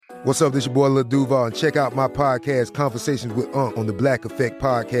What's up, this your boy Lil Duval, and check out my podcast, Conversations with Unc, on the Black Effect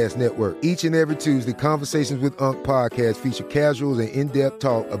Podcast Network. Each and every Tuesday, Conversations with Unc podcast feature casuals and in-depth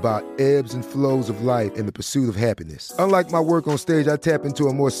talk about ebbs and flows of life and the pursuit of happiness. Unlike my work on stage, I tap into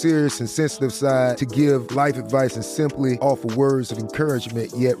a more serious and sensitive side to give life advice and simply offer words of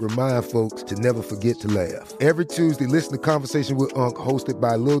encouragement, yet remind folks to never forget to laugh. Every Tuesday, listen to Conversations with Unc, hosted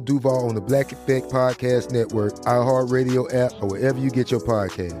by Lil Duval on the Black Effect Podcast Network, iHeartRadio app, or wherever you get your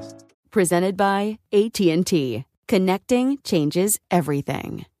podcasts. Presented by AT&T. Connecting changes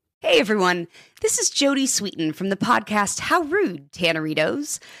everything. Hey everyone, this is Jodie Sweetin from the podcast How Rude,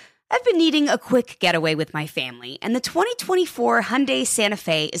 Tanneritos. I've been needing a quick getaway with my family, and the 2024 Hyundai Santa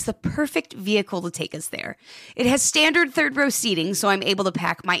Fe is the perfect vehicle to take us there. It has standard third-row seating, so I'm able to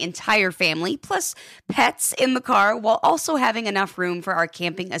pack my entire family, plus pets, in the car, while also having enough room for our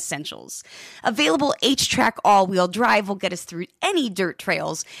camping essentials. Available H-Track all-wheel drive will get us through any dirt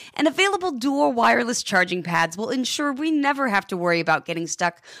trails, and available dual wireless charging pads will ensure we never have to worry about getting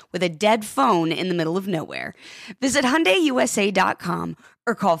stuck with a dead phone in the middle of nowhere. Visit HyundaiUSA.com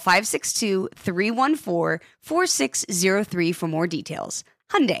or call 562-314-4603 for more details.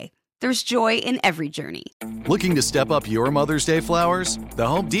 Hyundai, there's joy in every journey. Looking to step up your Mother's Day flowers? The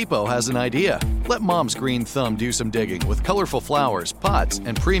Home Depot has an idea. Let Mom's green thumb do some digging with colorful flowers, pots,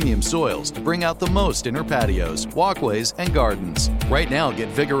 and premium soils to bring out the most in her patios, walkways, and gardens. Right now, get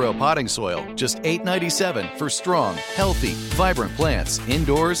Vigoro potting soil, just $8.97 for strong, healthy, vibrant plants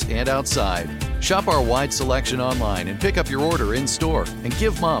indoors and outside. Shop our wide selection online and pick up your order in-store and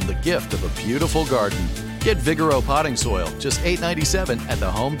give Mom the gift of a beautiful garden. Get Vigoro potting soil, just $8.97 at the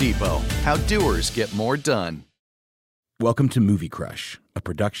Home Depot. How doers get more done. Welcome to Movie Crush, a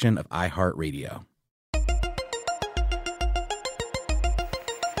production of iHeartRadio.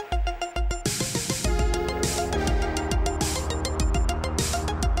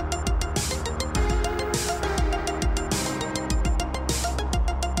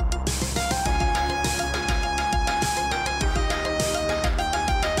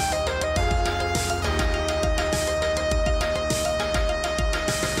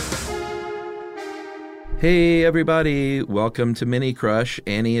 Hey, everybody. Welcome to Mini Crush,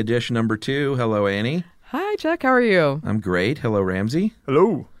 Annie edition number 2. Hello, Annie. Hi, Chuck. How are you? I'm great. Hello, Ramsey.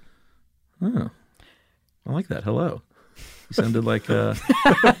 Hello. Oh, I like that. Hello. You sounded like Been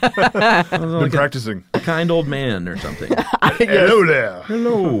practicing. a kind old man or something. Hello there.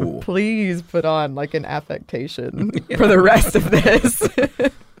 Hello. Please put on like an affectation for the rest of this.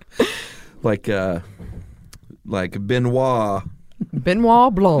 Like Benoit.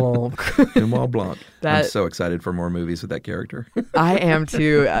 Benoit Blanc. Benoit Blanc. I'm That- so excited for more movies with that character. I am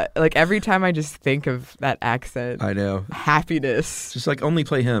too. Like every time I just think of that accent, I know. happiness Just like only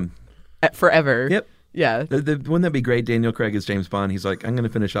play him. Forever. Yep. Yeah. Wouldn't that be great? Daniel Craig as James Bond. He's like, I'm going to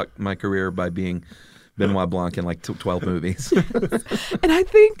finish up my career by being Benoit Blanc in like 12 movies. And I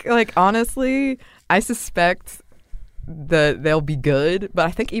think, like, honestly, I suspect that they'll be good, but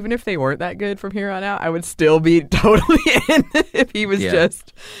I think even if they weren't that good from here on out, I would still be totally in if he was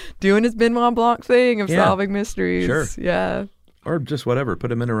just doing his Benoit Blanc thing of solving mysteries. Sure. Yeah. Or just whatever.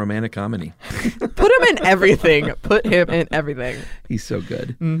 Put him in a romantic comedy. Put him in everything. Put him in everything. He's so good.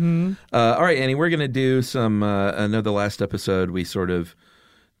 Mm-hmm. All right, Annie, we're going to do some, I know the last episode we sort of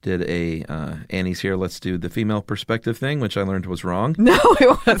did a Annie's Here, let's do the female perspective thing, which I learned was wrong. No,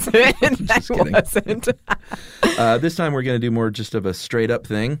 it wasn't. Just It kidding. wasn't. This time we're going to do more just of a straight up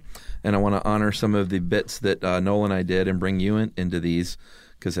thing, and I want to honor some of the bits that Noel and I did and bring you into these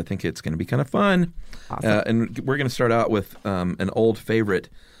because I think it's going to be kind of fun. Awesome. And we're going to start out with an old favorite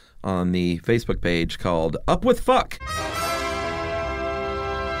on the Facebook page called Up With Fuck.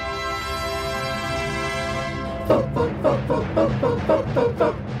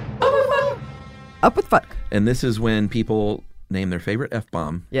 Up with fuck. And this is when people name their favorite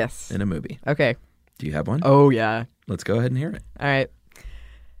F-bomb Yes. in a movie. Okay. Do you have one? Oh, yeah. Let's go ahead and hear it. All right.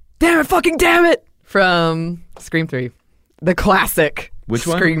 Damn it, fucking damn it! From Scream 3. The classic. Which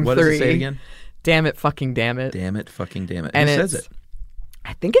one? Scream What 3. does it say again? Damn it, fucking damn it. Damn it, fucking damn it. And Who it's- says it?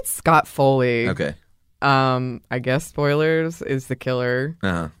 I think it's Scott Foley. Okay. I guess spoilers is the killer.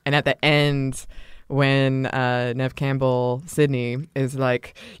 Uh-huh. And at the end, when Nev Campbell, Sydney, is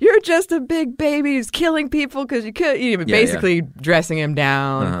like, you're just a big baby who's killing people because you could, basically dressing him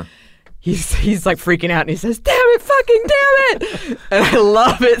down. Uh-huh. He's like freaking out and he says, damn it, fucking damn it. And I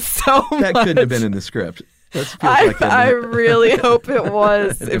love it so much. That couldn't have been in the script. That feels like I really hope it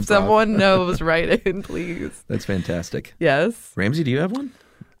was. An If improv. someone knows, write in, please. That's fantastic. Yes. Ramsey, do you have one?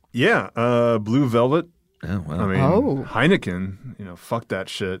 Yeah, Blue Velvet. Oh, wow. I mean, Oh. Heineken, fuck that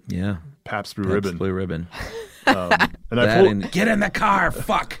shit. Yeah. Pabst Blue Pabst Ribbon. Blue Ribbon. And I That pulled, and get in the car,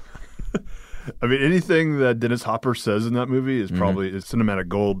 fuck. I mean, anything that Dennis Hopper says in that movie is probably is cinematic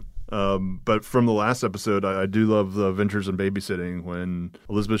gold. But from the last episode, I do love the Adventures in Babysitting when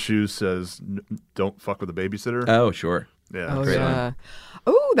Elizabeth Shue says, "Don't fuck with a babysitter." Oh, sure. Yeah. Oh, Great yeah. line.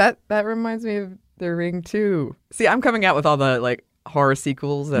 Oh, that reminds me of The Ring 2. See, I'm coming out with all the like horror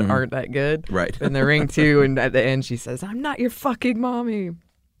sequels that aren't that good. Right. And The Ring 2, and at the end she says, "I'm not your fucking mommy."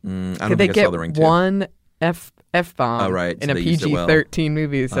 I don't Could they think I saw get The Ring 2. one F-bomb Oh, right. in So a they used it well. PG-13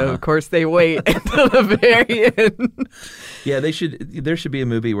 movie? So, of course, they wait until the very end. Yeah, there should be a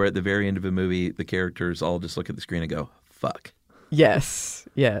movie where at the very end of a movie, the characters all just look at the screen and go, fuck. Yes.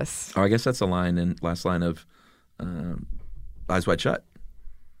 Oh, I guess that's the last line of Eyes Wide Shut.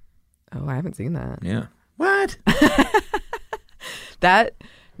 Oh, I haven't seen that. Yeah. What?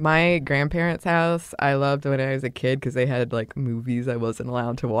 My grandparents' house, I loved when I was a kid because they had like movies I wasn't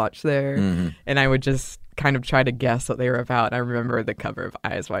allowed to watch there. And I would just kind of try to guess what they were about. And I remember the cover of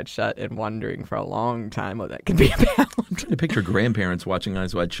Eyes Wide Shut and wondering for a long time what that could be about. I'm trying to picture grandparents watching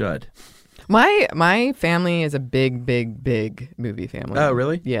Eyes Wide Shut. My family is a big movie family. Oh,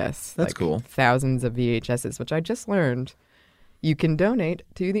 really? Yes. That's like cool. Thousands of VHSs, which I just learned you can donate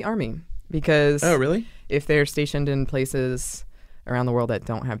to the Army because Oh, really? if they're stationed in places around the world that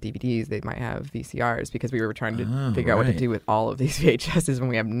don't have DVDs, they might have VCRs because we were trying to figure out what to right. do with all of these VHSs when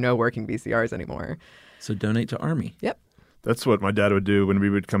we have no working VCRs anymore. So donate to Army. Yep. That's what my dad would do when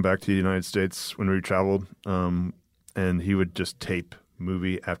we would come back to the United States when we traveled, and he would just tape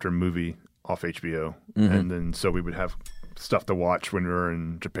movie after movie off HBO, and then so we would have stuff to watch when we were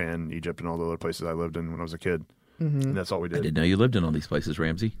in Japan, Egypt, and all the other places I lived in when I was a kid. And that's all we I did. didn't know you lived in all these places,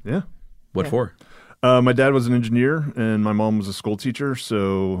 Ramsey. Yeah. What for? My dad was an engineer, and my mom was a school teacher,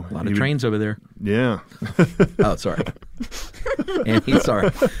 so A lot of trains over there. Yeah. Oh, sorry. Annie, sorry.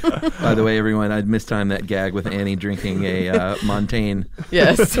 By the way, everyone, I'd mistimed that gag with Annie drinking a Montaigne.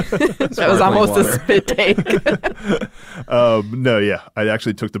 Yes. That was almost water. a spit take. No, yeah. I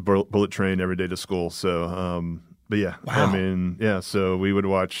actually took the bullet train every day to school. So, but yeah. Wow. I mean, yeah. So we would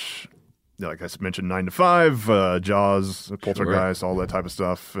watch, like I mentioned, 9 to 5, Jaws, Poltergeist, all that type of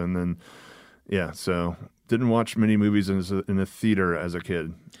stuff. And then, yeah, so didn't watch many movies in the theater as a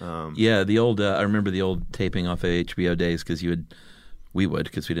kid. Yeah, the old. I remember the old taping off of HBO days because we would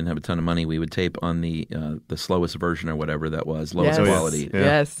because we didn't have a ton of money. We would tape on the slowest version or whatever that was, lowest Yes. quality. Yeah.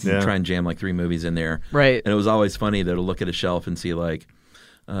 Yes. Yeah. Try and jam like 3 movies in there. Right. And it was always funny to look at a shelf and see like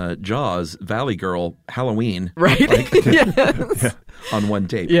Jaws, Valley Girl, Halloween, Right. Yes. on one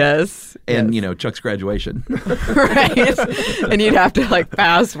tape. Yes. And Yes. Chuck's graduation. Right. And you'd have to like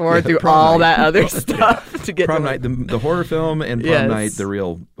fast forward through prom all night. that other stuff to get Prom to night, the horror film, and prom Yes. night, the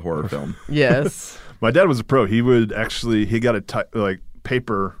real horror film. Yes. My dad was a pro. He would actually, he got a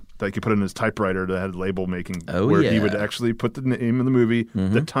paper that he could put in his typewriter that had label making, Oh, where he yeah. would actually put the name of the movie,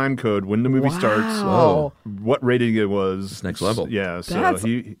 the time code, when the movie starts, Wow. what rating it was. It's next level. Yeah, so That's-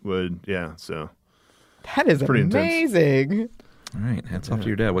 he would, yeah, so That is pretty intense. amazing. All right, hats off to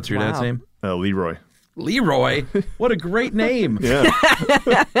your dad. What's your dad's Wow. name? Leroy. Leroy. What a great name. Yeah.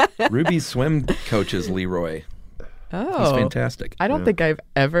 Ruby's swim coach is Leroy. Oh. He's fantastic. I don't think I've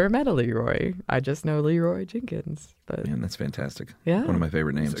ever met a Leroy. I just know Leroy Jenkins. But Man, that's fantastic. Yeah. One of my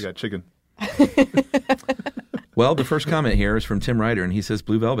favorite names. I got chicken. Well, the first comment here is from Tim Ryder, and he says,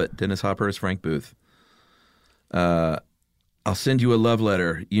 Blue Velvet, Dennis Hopper is Frank Booth. I'll send you a love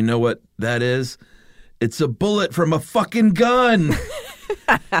letter. You know what that is? It's a bullet from a fucking gun.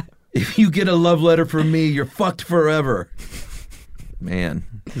 If you get a love letter from me, you're fucked forever. Man,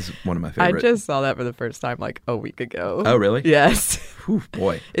 this is one of my I favorite. just saw that for the first time like a week ago. Oh, really? Yes. Whew,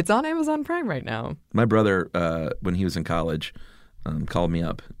 boy. It's on Amazon Prime right now. My brother, when he was in college, called me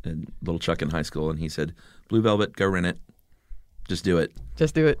up, little Chuck in high school, and he said, Blue Velvet, go rent it. Just do it.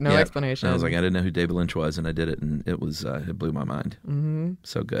 Just do it. No Yeah. explanation. And I was like, I didn't know who David Lynch was, and I did it, and it was it blew my mind. Mm-hmm.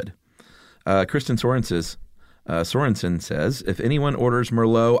 So good. Kristen Sorensen says, if anyone orders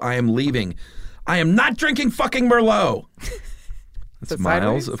Merlot, I am leaving. I am not drinking fucking Merlot. That's it Miles,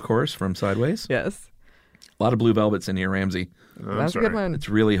 Sideways? of course, from Sideways. Yes. A lot of Blue Velvets in here, Ramsey. That's a good one. It's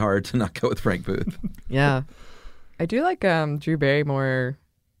really hard to not go with Frank Booth. Yeah. I do like Drew Barrymore.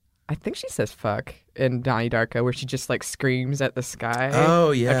 I think she says fuck in Donnie Darko, where she just like screams at the sky.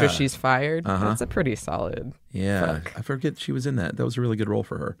 Oh, yeah. After she's fired. Uh-huh. That's a pretty solid. Yeah, Fuck. I forget she was in that. That was a really good role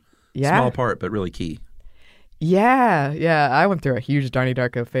for her. Yeah. Small part, but really key. Yeah, yeah. I went through a huge Donnie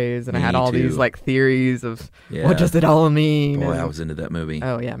Darko phase, and I Me had all too. these like theories of Yeah. what does it all mean. Boy, and- I was into that movie.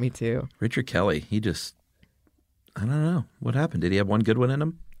 Oh yeah, me too. Richard Kelly, he just, I don't know. What happened? Did he have one good one in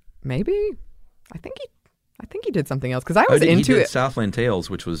him? Maybe. I think he did something else because I was he into did it. Southland Tales,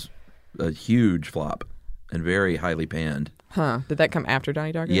 which was a huge flop. and very highly panned. Huh. Did that come after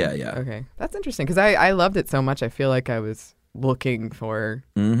Donnie Darko? Yeah, yeah. Okay. That's interesting because I loved it so much. I feel like I was looking for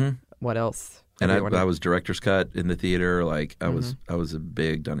what else. And I was director's cut in the theater. Like I was a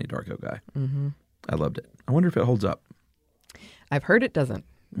big Donnie Darko guy. I loved it. I wonder if it holds up. I've heard it doesn't.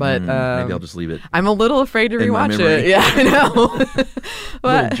 But maybe I'll just leave it. I'm a little afraid to in my rewatch memory. it. Yeah, I know.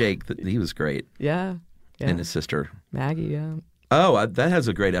 Little Jake, he was great. Yeah. And his sister. Maggie, yeah. Oh, that has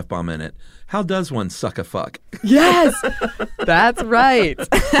a great F-bomb in it. How does one suck a fuck? Yes, that's right.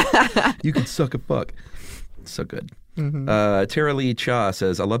 You can suck a fuck. So good. Tara Lee Cha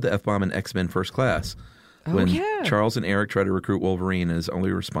says, I love the F-bomb in X-Men First Class. When Charles and Eric try to recruit Wolverine, his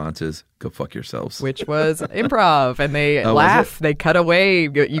only response is, go fuck yourselves. Which was improv, and they laugh. They cut away. You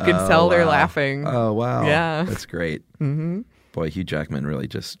can tell they're laughing. Oh, wow. Yeah. That's great. Boy, Hugh Jackman really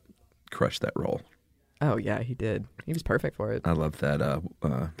just crushed that role. Oh, yeah, he did. He was perfect for it. I love that,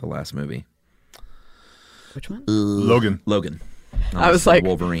 the last movie. Which one? Logan. I was like,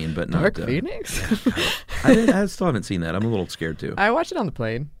 Wolverine, but not Dark Phoenix? I still haven't seen that. I'm a little scared, too. I watched it on the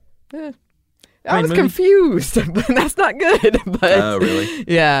plane. I was confused, but that's not good. But, oh, really?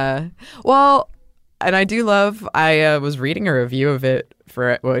 Yeah. Well, and I do love, I was reading a review of it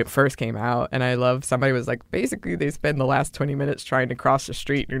when it first came out, and I love, somebody was like, basically they spend the last 20 minutes trying to cross the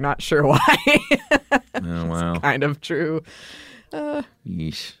street, and you're not sure why. Oh, wow. It's kind of true.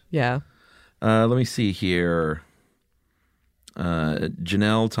 Yeesh. Yeah. Let me see here.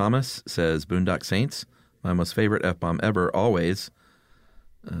 Janelle Thomas says, Boondock Saints, my most favorite F-bomb ever, always.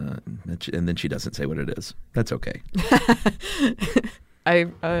 And then she doesn't say what it is. That's okay.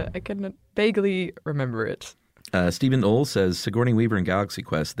 I can vaguely remember it. Stephen Ohl says, Sigourney Weaver in Galaxy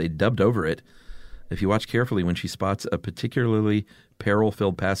Quest, they dubbed over it. If you watch carefully when she spots a particularly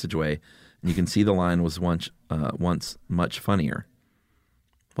peril-filled passageway, and you can see the line was once much funnier.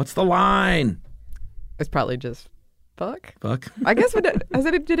 What's the line? It's probably just fuck. Fuck. I guess,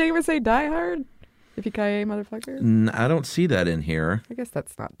 did anyone say Die Hard? Yippee-ki-yay, motherfucker? I don't see that in here. I guess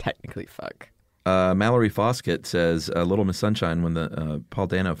that's not technically fuck. Mallory Foskett says, Little Miss Sunshine, when the Paul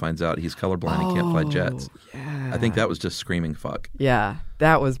Dano finds out he's colorblind and can't fly jets. Yeah. I think that was just screaming fuck. Yeah,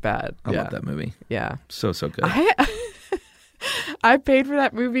 that was bad. I love that movie. Yeah. So good. I paid for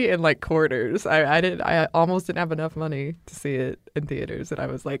that movie in like quarters. I almost didn't have enough money to see it in theaters, and I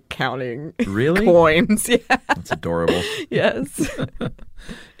was like counting coins. Yeah. That's adorable. Yes.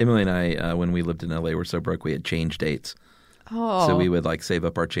 Emily and I, when we lived in LA, were so broke we had change dates. Oh. So we would like save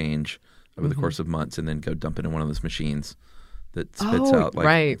up our change over the course of months and then go dump it in one of those machines that spits out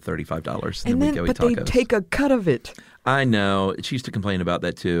like $35. And then we'd go eat tacos. But they take a cut of it. I know. She used to complain about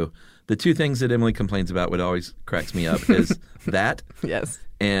that too. The two things that Emily complains about, what always cracks me up, is that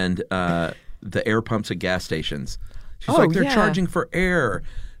and the air pumps at gas stations. She's like, they're charging for air.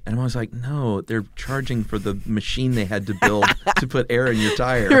 And I was like, no, they're charging for the machine they had to build to put air in your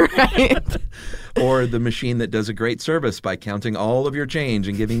tire. Right. Or the machine that does a great service by counting all of your change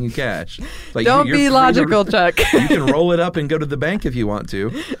and giving you cash. Like, don't be logical, Chuck. You can roll it up and go to the bank if you want to.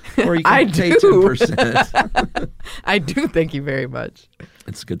 Or you can pay 10%. I do. Thank you very much.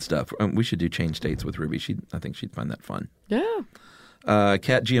 It's good stuff. We should do change dates with Ruby. I think she'd find that fun. Yeah.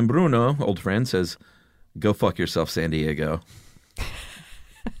 Kat Giambruno, old friend, says, go fuck yourself, San Diego.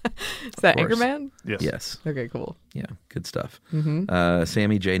 Is that Anchorman? Yes. Okay, cool. Yeah, good stuff.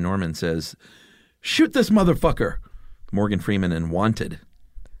 Sammy J. Norman says, shoot this motherfucker. Morgan Freeman in Wanted.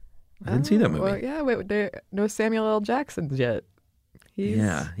 I didn't see that movie. Well, yeah, no Samuel L. Jackson's yet.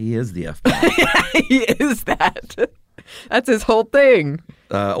 Yeah, he is the F-bomb. He is that. That's his whole thing.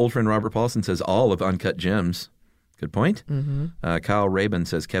 Old friend Robert Paulson says all of Uncut Gems. Good point. Kyle Rabin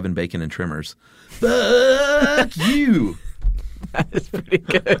says Kevin Bacon and Tremors. Fuck you. That is pretty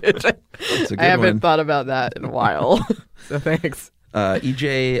good. I haven't thought about that in a while. So thanks.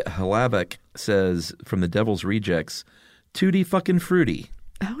 EJ Hlavik says from The Devil's Rejects, Tutti fucking fruity.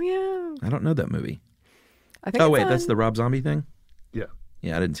 Oh, yeah. I don't know that movie. I think that's the Rob Zombie thing? Yeah.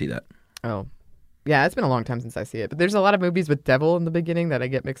 Yeah, I didn't see that. Oh. Yeah, it's been a long time since I see it. But there's a lot of movies with devil in the beginning that I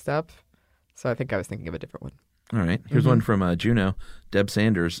get mixed up. So I think I was thinking of a different one. All right. Here's one from Juno, Deb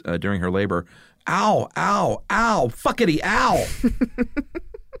Sanders, during her labor. Ow, ow, ow, fuckity, ow.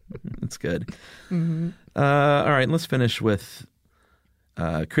 That's good. All right, let's finish with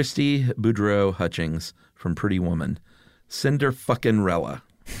Christy Boudreau Hutchings from Pretty Woman. Cinder fucking Rella.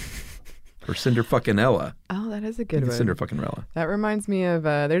 Or Cinder fucking Ella. Oh, that is a good one. Cinder fucking Rella. That reminds me of,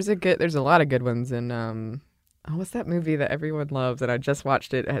 there's a lot of good ones in, what's that movie that everyone loves? And I just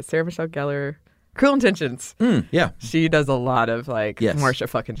watched it. It has Sarah Michelle Gellar. Cruel Intentions. Yeah. She does a lot of Marsha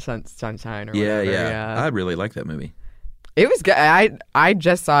fucking Sunshine or whatever. Yeah. I really like that movie. It was good. I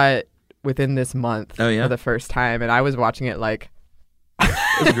just saw it within this month Oh, yeah? for the first time, and I was watching it like.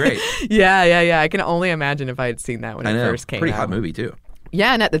 It was great. Yeah. I can only imagine if I had seen that when I it know. first came Pretty out. hot movie, too.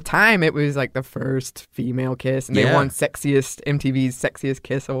 Yeah, and at the time it was like the first female kiss, and they Yeah. won MTV's Sexiest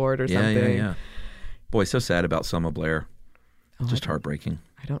Kiss Award or something. Yeah. Boy, so sad about Selma Blair. Just heartbreaking.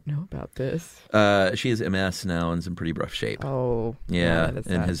 I don't know about this. She has MS now and is in pretty rough shape. Oh, Yeah, that is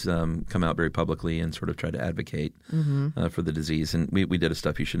and sad. has come out very publicly and sort of tried to advocate for the disease. And we did a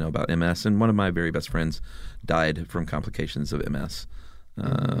Stuff You Should Know About MS, and one of my very best friends died from complications of MS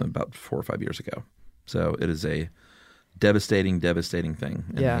about 4 or 5 years ago. So it is a devastating thing,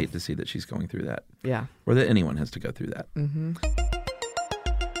 and I hate to see that she's going through that. Yeah. Or that anyone has to go through that.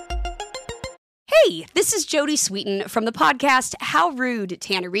 Hey, this is Jodie Sweetin from the podcast How Rude,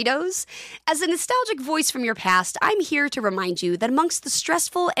 Tanneritos. As a nostalgic voice from your past, I'm here to remind you that amongst the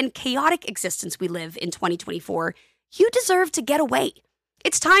stressful and chaotic existence we live in 2024, you deserve to get away.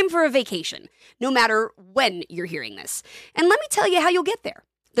 It's time for a vacation, no matter when you're hearing this. And let me tell you how you'll get there.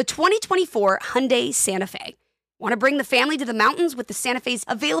 The 2024 Hyundai Santa Fe. Want to bring the family to the mountains with the Santa Fe's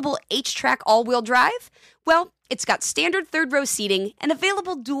available H-Track all-wheel drive? Well, it's got standard third-row seating and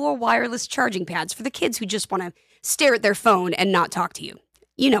available dual wireless charging pads for the kids who just want to stare at their phone and not talk to you.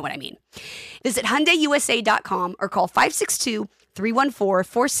 You know what I mean. Visit HyundaiUSA.com or call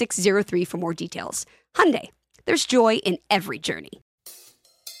 562-314-4603 for more details. Hyundai, there's joy in every journey.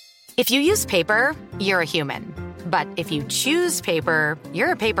 If you use paper, you're a human. But if you choose paper,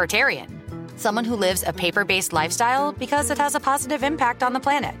 you're a papertarian. Someone who lives a paper-based lifestyle because it has a positive impact on the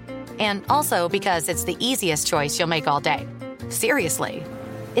planet. And also because it's the easiest choice you'll make all day. Seriously.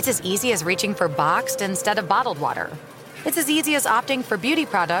 It's as easy as reaching for boxed instead of bottled water. It's as easy as opting for beauty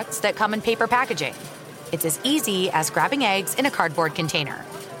products that come in paper packaging. It's as easy as grabbing eggs in a cardboard container.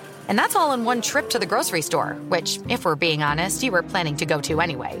 And that's all in one trip to the grocery store, which, if we're being honest, you were planning to go to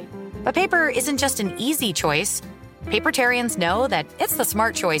anyway. But paper isn't just an easy choice. Papertarians know that it's the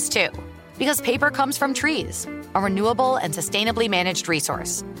smart choice, too. Because paper comes from trees, a renewable and sustainably managed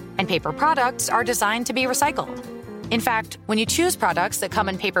resource. And paper products are designed to be recycled. In fact, when you choose products that come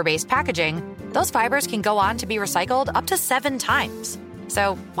in paper-based packaging, those fibers can go on to be recycled up to 7 times.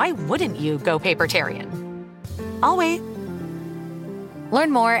 So why wouldn't you go papertarian? I'll wait.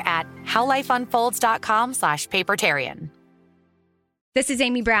 Learn more at howlifeunfolds.com/papertarian. This is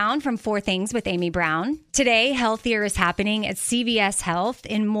Amy Brown from 4 Things with Amy Brown. Today, healthier is happening at CVS Health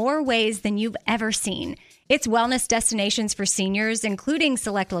in more ways than you've ever seen. It's wellness destinations for seniors, including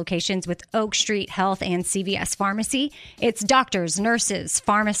select locations with Oak Street Health and CVS Pharmacy. It's doctors, nurses,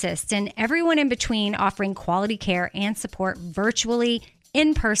 pharmacists, and everyone in between offering quality care and support virtually,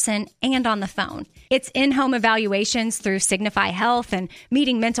 in person, and on the phone. It's in-home evaluations through Signify Health and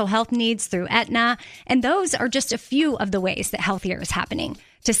meeting mental health needs through Aetna. And those are just a few of the ways that healthier is happening.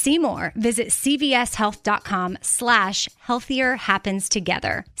 To see more, visit cvshealth.com/healthier happens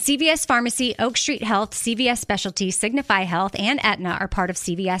together. CVS Pharmacy, Oak Street Health, CVS Specialty, Signify Health, and Aetna are part of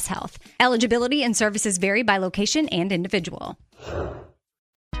CVS Health. Eligibility and services vary by location and individual.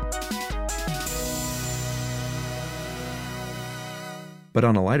 But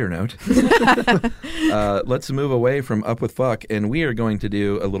on a lighter note, let's move away from Up With Fuck, and we are going to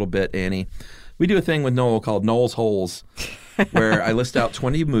do a little bit, Annie. We do a thing with Noel called Noel's Holes, where I list out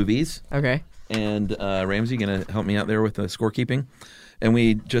 20 movies. Okay. And Ramsey, going to help me out there with the scorekeeping. And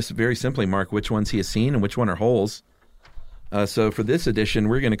we just very simply mark which ones he has seen and which one are holes. So for this edition,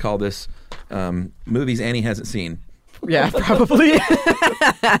 we're going to call this movies Annie hasn't seen. Yeah, probably.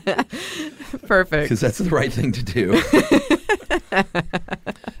 Perfect. Because that's the right thing to do.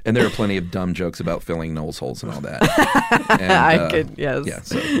 And there are plenty of dumb jokes about filling Noel's holes and all that. And, I could, yes. Yeah,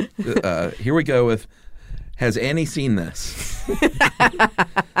 so here we go with, has Annie seen this?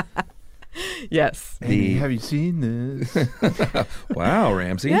 Yes. Annie, have you seen this? Wow,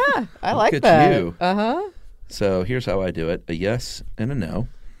 Ramsey. Yeah, I like Look that. at you. Uh-huh. So here's how I do it. A yes and a no.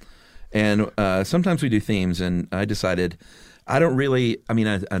 And sometimes we do themes, and I decided I don't really – I mean,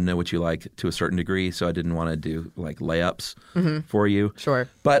 I know what you like to a certain degree, so I didn't want to do like layups for you. Sure.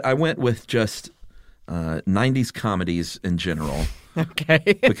 But I went with just 90s comedies in general.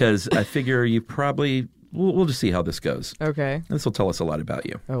 Okay. Because I figure you probably – we'll just see how this goes. Okay. This will tell us a lot about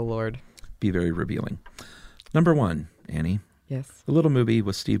you. Oh, Lord. Be very revealing. Number 1, Annie. Yes. A little movie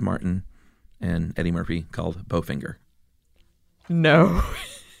with Steve Martin and Eddie Murphy called Bowfinger. No.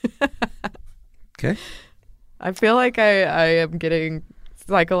 Okay. I feel like I am getting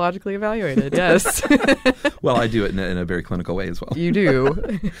psychologically evaluated. Yes. Well, I do it in a very clinical way as well. You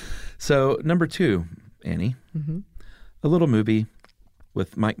do. So, number 2, Annie. A little movie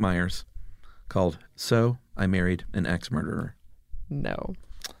with Mike Myers called So I Married an Ex-Murderer. No.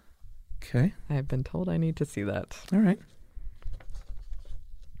 Okay. I've been told I need to see that. All right.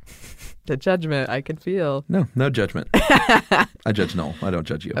 The judgment I can feel. No judgment. I judge Noel. I don't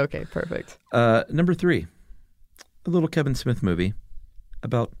judge you. Okay, perfect. Number 3, a little Kevin Smith movie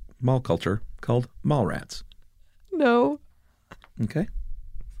about mall culture called Mallrats. No. Okay.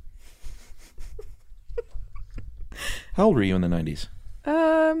 How old were you in the 90s?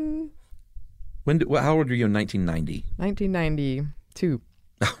 How old were you in 1990? 1992.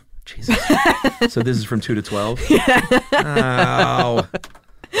 Oh, Jesus. So this is from 2 to 12? Oh.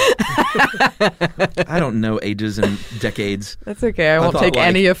 I don't know ages and decades. That's okay. I won't take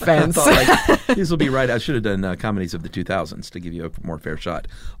any offense. These will be right. I should have done comedies of the 2000s to give you a more fair shot.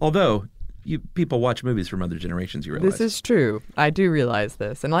 Although people watch movies from other generations, you realize. This is true. I do realize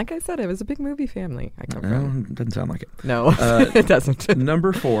this. And like I said, it was a big movie family I come from. It doesn't sound like it. No, it doesn't.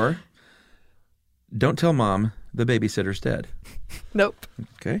 Number 4, don't tell Mom the babysitter's dead. Nope.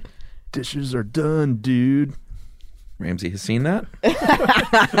 Okay. Dishes are done, dude. Ramsey has seen that.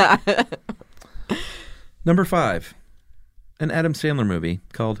 Number 5, an Adam Sandler movie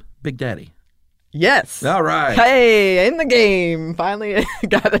called Big Daddy. Yes. All right. Hey, in the game. Finally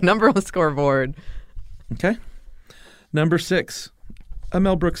got a number on the scoreboard. Okay. Number 6, a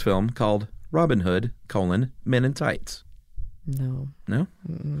Mel Brooks film called Robin Hood, Men in Tights. No. No?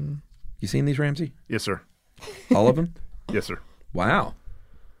 You seen these, Ramsey? Yes, sir. All of them? Yes, sir. Wow.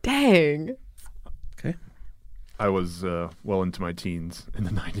 Dang. Okay. I was well into my teens in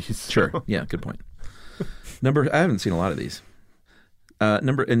the 90s. So. Sure. Yeah, good point. I haven't seen a lot of these.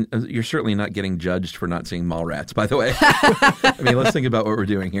 And you're certainly not getting judged for not seeing Mallrats, by the way. I mean, let's think about what we're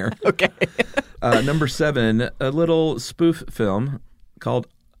doing here. Okay. Number 7, a little spoof film called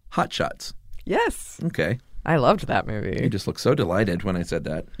Hot Shots. Yes. Okay. I loved that movie. You just look so delighted when I said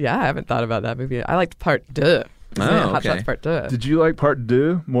that. Yeah, I haven't thought about that movie. I liked Part 2. Hot Shots Part 2. Did you like Part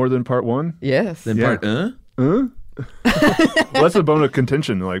 2 more than Part 1? Yes. Then Part Well, that's a bone of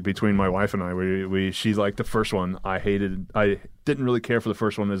contention, like between my wife and I. She liked the first one. I didn't really care for the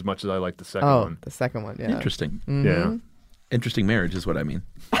first one as much as I liked the second one. The second one, yeah. Interesting. Mm-hmm. Yeah. Interesting marriage is what I mean.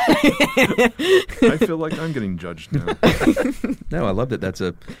 I feel like I'm getting judged now. No, I love that. That's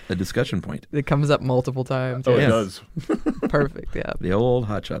a discussion point. It comes up multiple times. Oh, Yeah. it does. Perfect, yeah. The old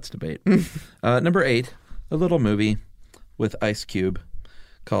Hot Shots debate. Number 8, a little movie with Ice Cube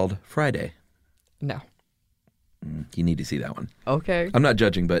called Friday. No. You need to see that one. Okay. I'm not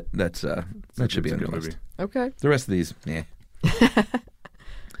judging, but that should be on your good list. movie. Okay. The rest of these,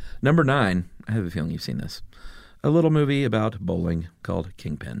 Number 9, I have a feeling you've seen this. A little movie about bowling called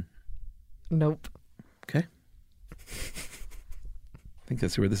Kingpin. Nope. Okay. I think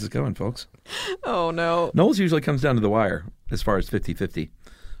that's where this is going, folks. Oh, no. Knowles usually comes down to the wire as far as 50-50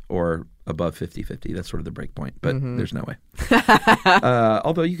 or above 50-50. That's sort of the break point, but there's no way.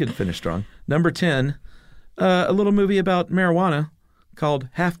 Although you could finish strong. Number 10, a little movie about marijuana called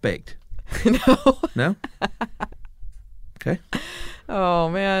Half Baked. No. No? Okay. Oh,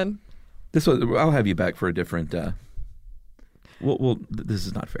 man. I'll have you back for a different. This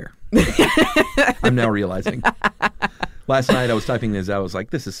is not fair. I'm now realizing. Last night I was typing this. I was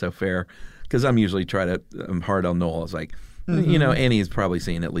like, "This is so fair," because I'm usually I'm hard on Noel. I was like, Annie's probably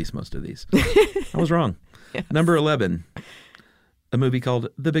seen at least most of these. I was wrong. Yes. Number 11, a movie called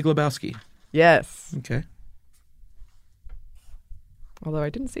The Big Lebowski. Yes. Okay. Although I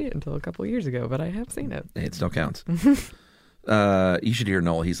didn't see it until a couple of years ago, but I have seen it. It still counts. You should hear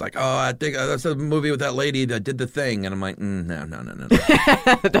Noel. He's like, "Oh, I think that's a movie with that lady that did the thing," and I'm like, "No."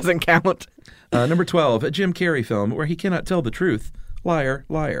 That doesn't count. Number 12, a Jim Carrey film where he cannot tell the truth. Liar,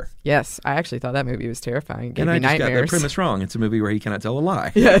 liar. Yes, I actually thought that movie was terrifying. It gave And me I just nightmares. got that premise wrong. It's a movie where he cannot tell a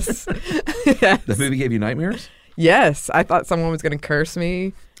lie. Yes. Yes. The movie gave you nightmares? Yes, I thought someone was going to curse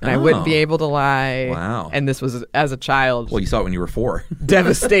me and I wouldn't be able to lie. Wow. And this was, as a child, Well, you saw it when you were 4.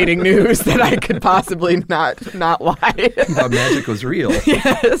 devastating news that I could possibly not lie. You thought magic was real.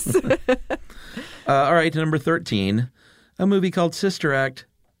 Yes. All right, number 13, a movie called Sister Act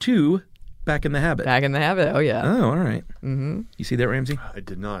 2, Back in the Habit. Back in the Habit. Oh, yeah. Oh, all right. Mm-hmm. You see that, Ramsey? I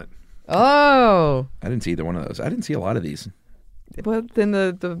did not. Oh. I didn't see either one of those. I didn't see a lot of these. Well, then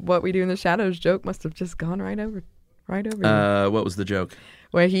the What We Do in the Shadows joke must have just gone right over you. What was the joke?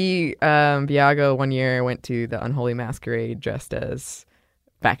 Where Biago one year went to the Unholy Masquerade dressed as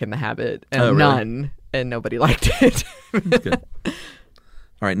Back in the Habit and really? Nun, and nobody liked it. Good. All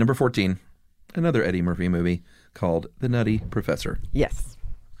right, number 14, another Eddie Murphy movie called The Nutty Professor. Yes.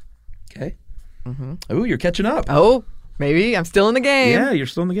 Okay. Mm-hmm. Oh, you're catching up. Oh, maybe. I'm still in the game. Yeah, you're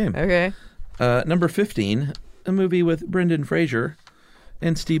still in the game. Okay. Number 15, a movie with Brendan Fraser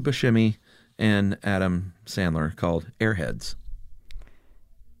and Steve Buscemi and Adam Sandler called Airheads.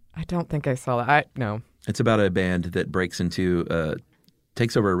 I don't think I saw that. No. It's about a band that breaks into,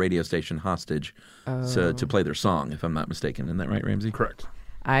 takes over a radio station hostage to play their song, if I'm not mistaken. Isn't that right, Ramsey? Correct.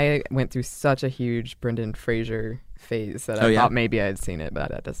 I went through such a huge Brendan Fraser phase that I thought maybe I had seen it, but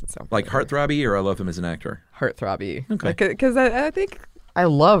that doesn't sound like hearthrobby, or I love him as an actor? Hearthrobby. Okay. Because I think I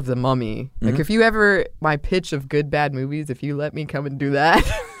love The Mummy. Like, if you ever, my pitch of good, bad movies, if you let me come and do that,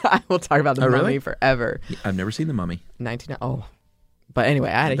 I will talk about The Mummy really? forever. I've never seen The Mummy. But anyway,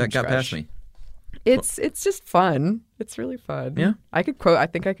 I had a huge That got crush. past me. It's just fun. It's really fun. Yeah? I think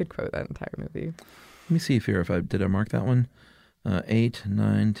I could quote that entire movie. Let me see here did I mark that one? 8,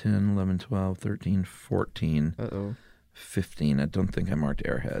 9, 10, 11, 12, 13, 14, 15. I don't think I marked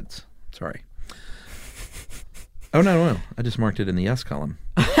Airheads. Sorry. Oh, no. I just marked it in the yes column.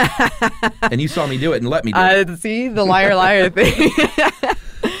 And you saw me do it and let me do it. See, the liar thing.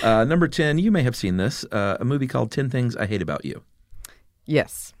 Number 10, you may have seen this, a movie called 10 Things I Hate About You.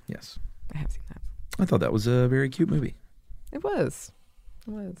 Yes. Yes. I have seen that. I thought that was a very cute movie. It was.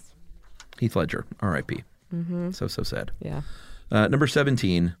 Heath Ledger, R.I.P. So sad. Yeah. Number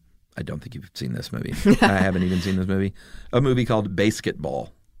 17, I don't think you've seen this movie. I haven't even seen this movie. A movie called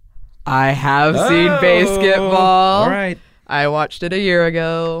Basketball. I have seen Basketball. All right. I watched it a year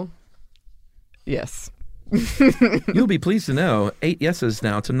ago. Yes. You'll be pleased to know 8 yeses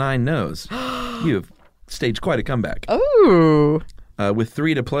now to 9 nos. You have staged quite a comeback. Oh. With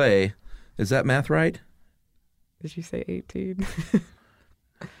 3 to play. Is that math right? Did you say 18?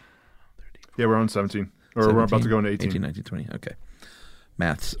 Yeah, we're on 17. Or we're about to go into 18. 18, 19, 20. Okay.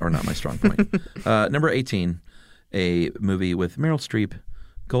 Maths are not my strong point. Number 18, a movie with Meryl Streep,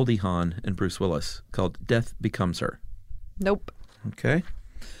 Goldie Hawn, and Bruce Willis called Death Becomes Her. Nope. Okay.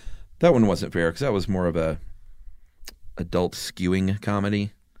 That one wasn't fair because that was more of a adult skewing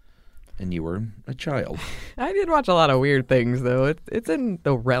comedy, and you were a child. I did watch a lot of weird things, though. It's in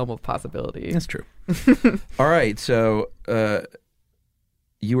the realm of possibility. That's true. All right, so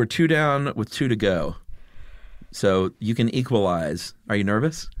you were 2 down with 2 to go. So you can equalize. Are you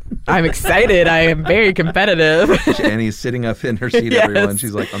nervous? I'm excited. I am very competitive. Annie's sitting up in her seat, Yes. everyone.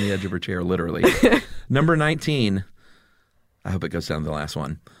 She's like on the edge of her chair, literally. Number 19. I hope it goes down to the last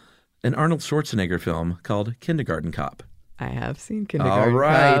one. An Arnold Schwarzenegger film called Kindergarten Cop. I have seen Kindergarten All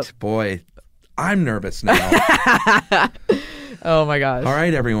right. Cop. Boy, I'm nervous now. Oh, my gosh. All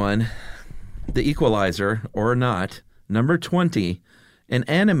right, everyone. The Equalizer, or not. Number 20. An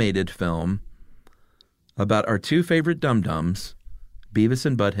animated film about our 2 favorite dum-dums, Beavis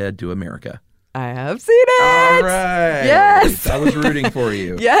and Butthead Do America. I have seen it. All right. Yes. I was rooting for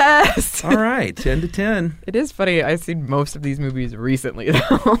you. Yes. All right. 10 to 10. It is funny. I've seen most of these movies recently,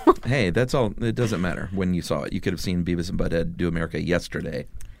 though. Hey, that's all. It doesn't matter when you saw it. You could have seen Beavis and Butthead Do America yesterday.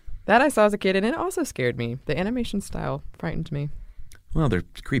 That I saw as a kid, and it also scared me. The animation style frightened me. Well, they're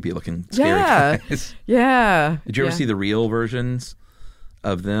creepy looking, scary guys. Yeah. Did you ever see the real versions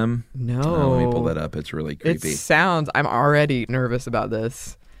of them? No. Let me pull that up. It's really creepy. I'm already nervous about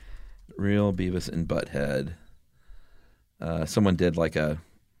this. Real Beavis and Butthead. Someone did like a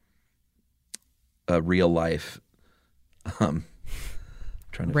real life trying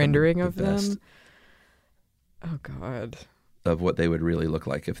to rendering find of the best them. Oh God. Of what they would really look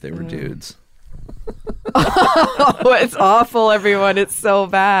like if they were dudes. Oh, it's awful, everyone. It's so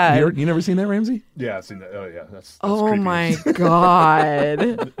bad. You never seen that, Ramsey? Yeah, I've seen that. Oh, yeah. That's Oh creepy. my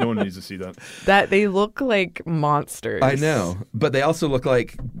God. No one needs to see that. That they look like monsters. I know, but they also look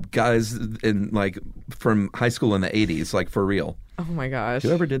like guys in from high school in the 80s, like for real. Oh my gosh.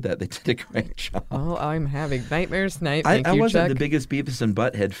 Whoever did that, they did a great job. Oh, I'm having nightmares tonight. Thank I you, wasn't Chuck. the biggest Beavis and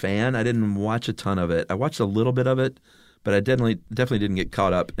Butthead fan. I didn't watch a ton of it. I watched a little bit of it, but I definitely didn't get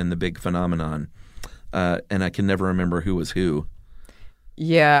caught up in the big phenomenon. And I can never remember who was who.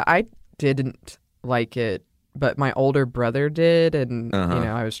 Yeah, I didn't like it, but my older brother did, and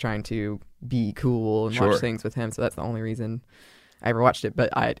I was trying to be cool and watch things with him, so that's the only reason I ever watched it. But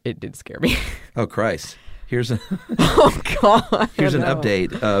it did scare me. Oh Christ! Here's Oh God! Here's an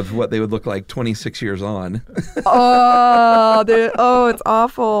update of what they would look like 26 years on. Oh, it's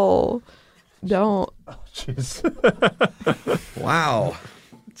awful. Don't. Jeez. Wow.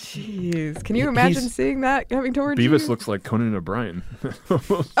 Jeez. Can you imagine seeing that coming towards you? Beavis looks like Conan O'Brien.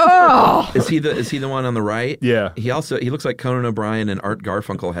 Oh! Is he the one on the right? Yeah. He looks like Conan O'Brien and Art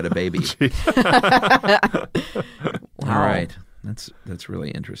Garfunkel had a baby. Wow. All right. That's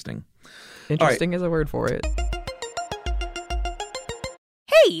really interesting. Interesting is a word for it.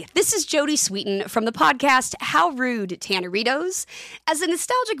 Hey, this is Jodie Sweetin from the podcast How Rude, Tanneritos. As a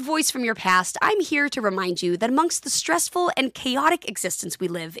nostalgic voice from your past, I'm here to remind you that amongst the stressful and chaotic existence we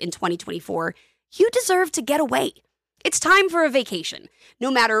live in 2024, you deserve to get away. It's time for a vacation, no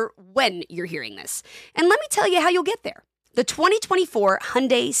matter when you're hearing this. And let me tell you how you'll get there. The 2024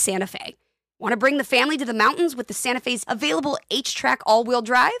 Hyundai Santa Fe. Want to bring the family to the mountains with the Santa Fe's available H-Track all-wheel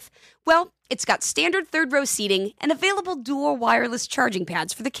drive? Well, it's got standard third-row seating and available dual wireless charging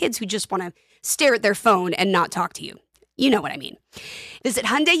pads for the kids who just want to stare at their phone and not talk to you. You know what I mean. Visit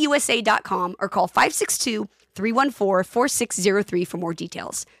HyundaiUSA.com or call 562-314-4603 for more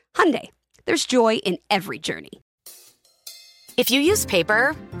details. Hyundai, there's joy in every journey. If you use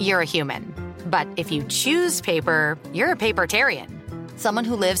paper, you're a human. But if you choose paper, you're a papertarian. Someone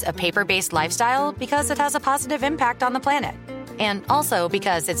who lives a paper-based lifestyle because it has a positive impact on the planet. And also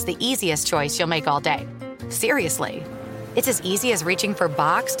because it's the easiest choice you'll make all day. Seriously. It's as easy as reaching for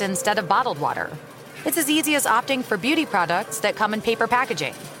boxed instead of bottled water. It's as easy as opting for beauty products that come in paper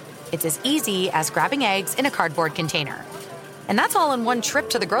packaging. It's as easy as grabbing eggs in a cardboard container. And that's all in one trip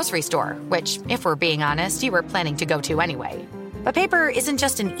to the grocery store, which, if we're being honest, you were planning to go to anyway. But paper isn't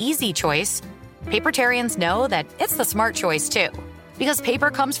just an easy choice. Papertarians know that it's the smart choice, too. Because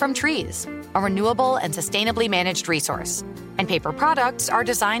paper comes from trees, a renewable and sustainably managed resource. And paper products are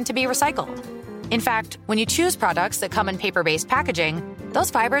designed to be recycled. In fact, when you choose products that come in paper-based packaging, those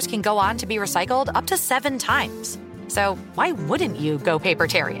fibers can go on to be recycled up to 7 times. So why wouldn't you go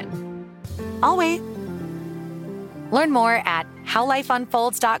papertarian? I'll wait. Learn more at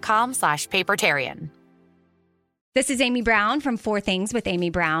howlifeunfolds.com/papertarian. This is Amy Brown from 4 Things with Amy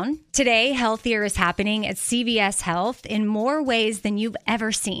Brown. Today, healthier is happening at CVS Health in more ways than you've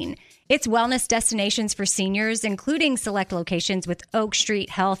ever seen. It's wellness destinations for seniors, including select locations with Oak Street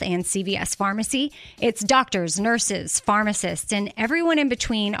Health and CVS Pharmacy. It's doctors, nurses, pharmacists, and everyone in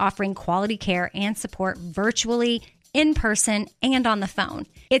between offering quality care and support virtually, in person, and on the phone.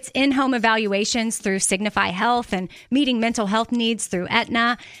 It's in-home evaluations through Signify Health and meeting mental health needs through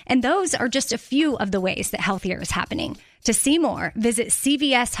Aetna. And those are just a few of the ways that healthier is happening. To see more, visit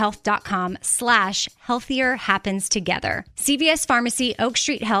cvshealth.com/healthier happens together. CVS Pharmacy, Oak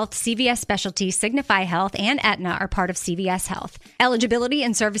Street Health, CVS Specialty, Signify Health, and Aetna are part of CVS Health. Eligibility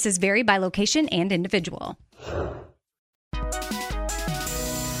and services vary by location and individual.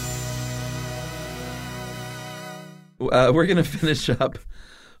 We're going to finish up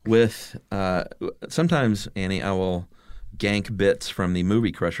with sometimes, Annie, I will gank bits from the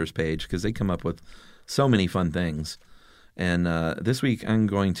Movie Crushers page because they come up with so many fun things. And this week I'm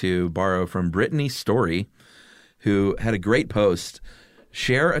going to borrow from Brittany Story, who had a great post.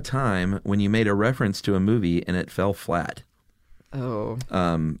 Share a time when you made a reference to a movie and it fell flat. Oh,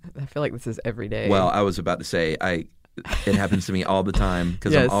 I feel like this is every day. Well, I was about to say it happens to me all the time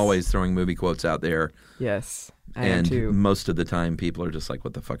because Yes. I'm always throwing movie quotes out there. Yes, I am too. Most of the time people are just like,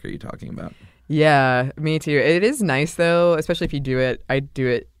 what the fuck are you talking about? Yeah, me too. It is nice, though, especially if you do it. I do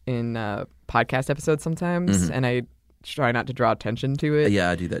it in podcast episodes sometimes, and I try not to draw attention to it. Yeah,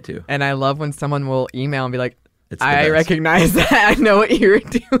 I do that too. And I love when someone will email and be like, It's the I best. recognize that. I know what you were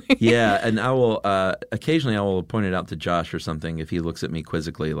doing. Yeah, and I will occasionally I will point it out to Josh or something if he looks at me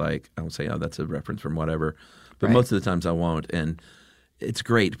quizzically, like I will say, "Oh, that's a reference from whatever," but Right. most of the times I won't, and it's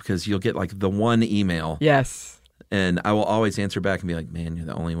great because you'll get like the one email, Yes. and I will always answer back and be like, "Man, you're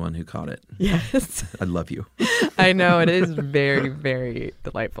the only one who caught it. Yes. I love you." I know. It is very, very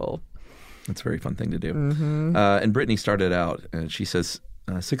delightful. It's a very fun thing to do. Mm-hmm. And Brittany started out, and she says,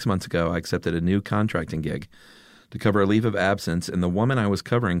 6 months ago, I accepted a new contracting gig to cover a leave of absence, and the woman I was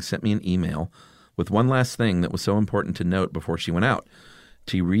covering sent me an email with one last thing that was so important to note before she went out.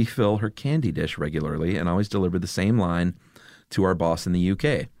 To refill her candy dish regularly and always deliver the same line to our boss in the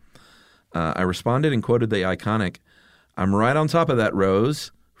UK. I responded and quoted the iconic, "I'm right on top of that,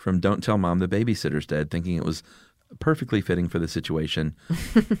 Rose," from Don't Tell Mom the Babysitter's Dead, thinking it was perfectly fitting for the situation.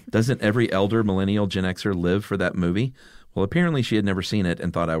 Doesn't every elder millennial Gen Xer live for that movie? Well, apparently she had never seen it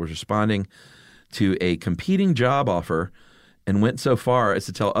and thought I was responding to a competing job offer and went so far as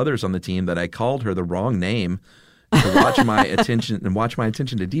to tell others on the team that I called her the wrong name to watch my attention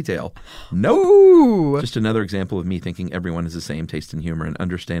to detail. Nope. Ooh. Just another example of me thinking everyone has the same taste in humor and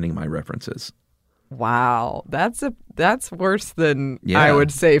understanding my references. Wow. That's worse than Yeah. I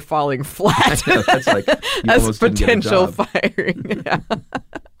would say falling flat. That's like you As almost didn't get a potential job. firing. Yeah.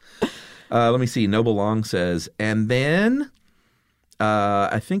 Let me see. Noble Long says, and then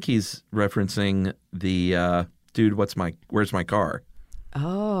I think he's referencing the dude, where's my car?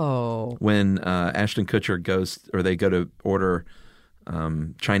 Oh. When Ashton Kutcher they go to order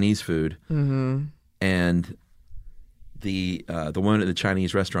Chinese food, Mm-hmm. and the woman at the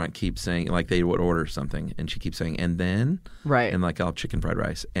Chinese restaurant keeps saying, like, they would order something, and she keeps saying, and then, Right. and like, I'll have chicken fried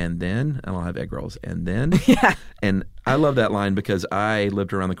rice, and then, and I'll have egg rolls, and then, Yeah. and I love that line because I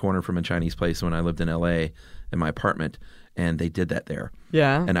lived around the corner from a Chinese place when I lived in L.A. in my apartment, and they did that there.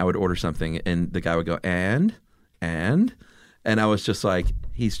 Yeah. And I would order something, and the guy would go, and I was just like,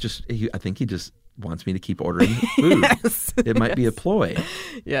 I think he just wants me to keep ordering food. Yes. It might be a ploy.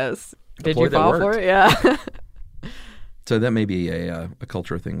 Yes. A Did ploy you that fall for worked. it? Yeah. So that may be a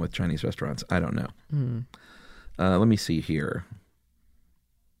culture thing with Chinese restaurants. I don't know. Let me see here.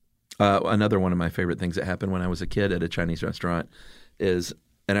 Another one of my favorite things that happened when I was a kid at a Chinese restaurant is,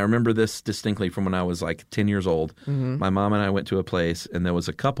 and I remember this distinctly from when I was like 10 years old. My mom and I went to a place, and there was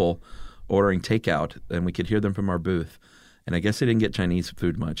a couple ordering takeout, and we could hear them from our booth. And I guess they didn't get Chinese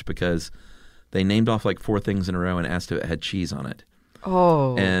food much because they named off like 4 things in a row and asked if it had cheese on it.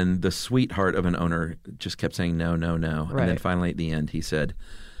 Oh. And the sweetheart of an owner just kept saying no, no, no. Right. And then finally at the end he said,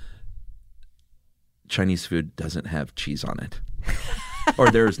 Chinese food doesn't have cheese on it. Or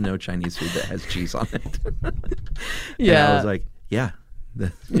there is no Chinese food that has cheese on it. Yeah. And I was like, yeah.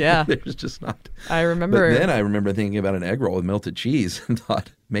 Yeah. There's just not. I remember. But then I remember thinking about an egg roll with melted cheese and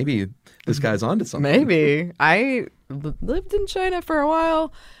thought, maybe this guy's onto something. Maybe. I lived in China for a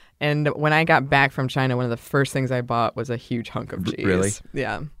while. And when I got back from China, one of the first things I bought was a huge hunk of cheese. Really?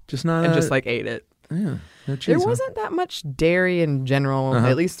 Yeah. Just not. And just like ate it. Yeah. No cheese. There huh? wasn't that much dairy in general,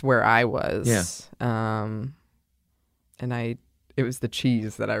 at least where I was. Yeah. And it was the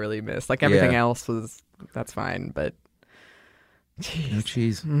cheese that I really missed. Like everything Yeah. else that's fine, but cheese. No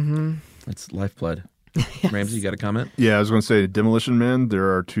cheese. Mm-hmm. That's lifeblood. Ramsey, you got a comment? Yeah, I was going to say Demolition Man.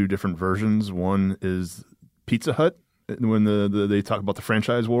 There are 2 different versions. One is Pizza Hut when they talk about the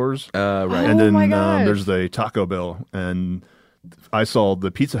franchise wars, Right. and then my gosh. there's the Taco Bell. And I saw the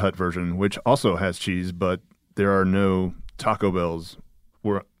Pizza Hut version, which also has cheese, but there are no Taco Bells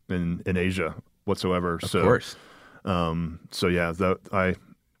in Asia whatsoever. Of course. So yeah,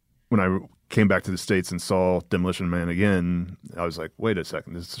 when I came back to the States and saw Demolition Man again, I was like, wait a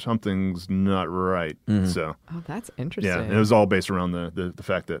second, something's not right. So Oh, that's interesting. yeah, and it was all based around the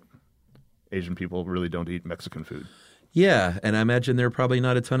fact that Asian people really don't eat Mexican food. Yeah, and I imagine there are probably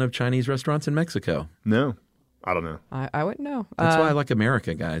not a ton of Chinese restaurants in Mexico. No, I don't know. I wouldn't know. That's why I like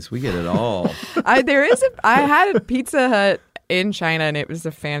America, guys. We get it all. I had a Pizza Hut in China, and it was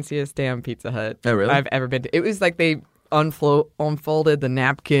the fanciest damn Pizza Hut Oh, really? I've ever been to. It was like they unfolded the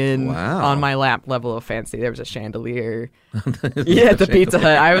napkin Wow. on my lap level of fancy. There was a chandelier. Yeah, at the Pizza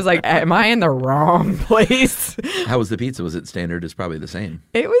Hut. I was like, am I in the wrong place? How was the pizza? Was it standard? It's probably the same.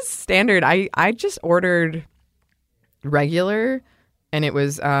 It was standard. I just ordered regular, and it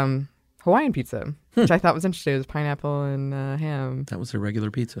was Hawaiian pizza, which I thought was interesting. It was pineapple and ham. That was a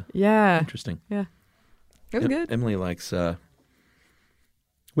regular pizza. Yeah. Interesting. Yeah. It was good. Emily likes, what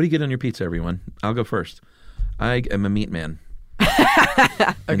do you get on your pizza, everyone? I'll go first. I am a meat man.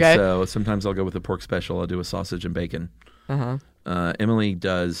 Okay. And so sometimes I'll go with a pork special. I'll do a sausage and bacon. Uh-huh. Emily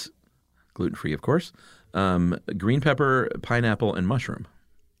does gluten-free, of course. Green pepper, pineapple, and mushroom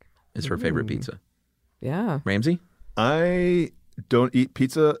is her favorite pizza. Yeah. Ramsey? I don't eat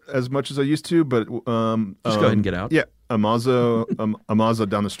pizza as much as I used to, but Just go ahead and get out. Yeah, Amaza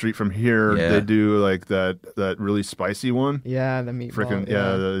down the street from here, Yeah. they do like that really spicy one. Yeah, the meatball.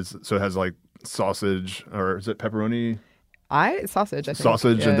 Freaking so it has like sausage, or is it pepperoni? Sausage, I think.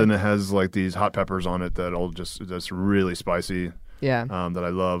 Sausage, Yeah. and then it has like these hot peppers on it that'll that's really spicy. Yeah. That I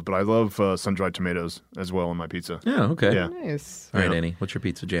love, but I love sun-dried tomatoes as well in my pizza. Yeah, okay. Yeah. Nice. All right, Yeah. Annie, what's your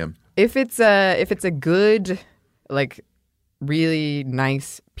pizza jam? If it's a good, like, really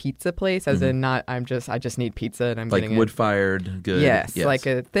nice pizza place, as in not I just need pizza and I'm Like getting wood-fired, good? Yes, like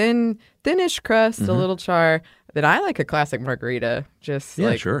a thinnish crust, a little char. Then I like a classic margarita. Just Yeah,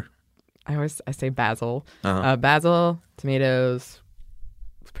 like sure. I say basil, Uh-huh. basil, tomatoes.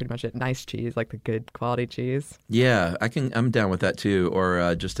 That's pretty much it. Nice cheese, like the good quality cheese. Yeah, I'm down with that too.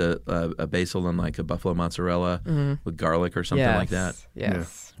 Or just a basil and like a buffalo mozzarella with garlic or something like that.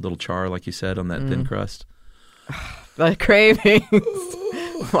 Yes. Little char, like you said, on that thin crust. The cravings.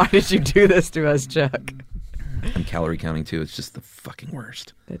 Why did you do this to us, Chuck? I'm calorie counting too. It's just the fucking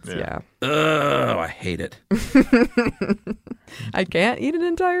worst. It's Yeah. Oh, I hate it. I can't eat an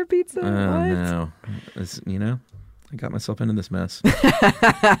entire pizza. Oh, What? no. I got myself into this mess.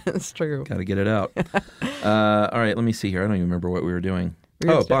 It's true. Got to get it out. All right, let me see here. I don't even remember what we were doing.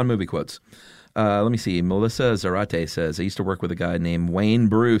 Bond movie quotes. Let me see. Melissa Zarate says, I used to work with a guy named Wayne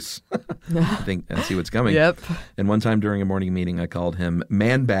Bruce. I see what's coming. Yep. And one time during a morning meeting, I called him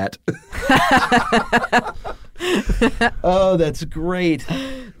Man Bat. Oh, that's great.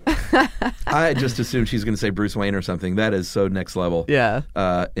 I just assumed she's going to say Bruce Wayne or something. That is so next level. Yeah.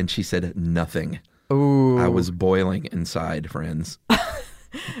 And she said nothing. Ooh. I was boiling inside, friends.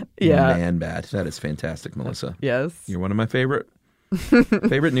 Yeah. Man bad. That is fantastic, Melissa. Yes. You're one of my favorite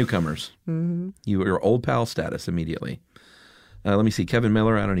newcomers. Mm-hmm. Your old pal status immediately. Let me see. Kevin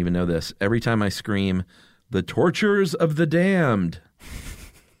Miller, I don't even know this. Every time I scream, "The tortures of the damned."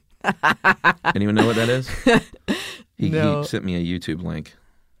 Anyone know what that is? He sent me a YouTube link.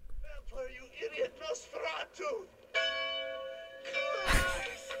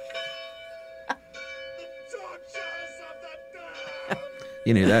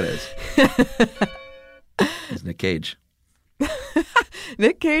 You know who that is? It's Nick Cage.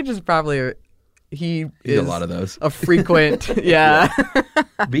 Nick Cage is probably He's is a lot of those. A frequent, yeah.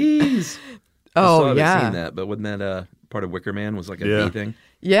 Bees. Oh, I yeah. I've seen that, but wasn't that part of Wicker Man was like a bee thing?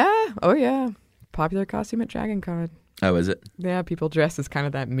 Yeah. Oh, yeah. Popular costume at Dragon Con. Oh, is it? Yeah, people dress as kind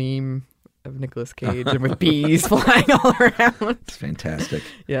of that meme of Nicolas Cage and with bees flying all around. It's fantastic.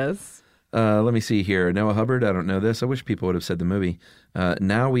 Yes. Let me see here. Noah Hubbard, I don't know this. I wish people would have said the movie.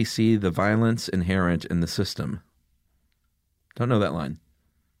 Now we see the violence inherent in the system. Don't know that line.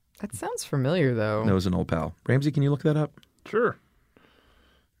 That sounds familiar, though. Noah's an old pal. Ramsey, can you look that up? Sure.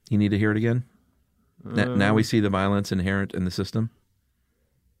 You need to hear it again? Now we see the violence inherent in the system.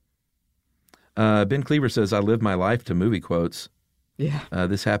 Ben Cleaver says, I live my life to movie quotes. Yeah.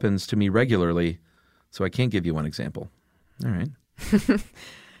 This happens to me regularly, so I can't give you one example. All right.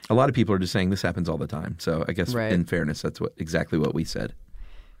 A lot of people are just saying this happens all the time. So I guess in fairness, that's exactly what we said.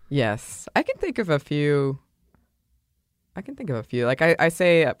 Yes. I can think of a few. Like I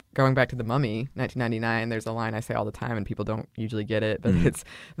say, going back to The Mummy, 1999, there's a line I say all the time and people don't usually get it, but it's,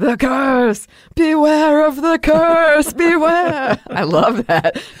 "The curse! Beware of the curse! Beware!" I love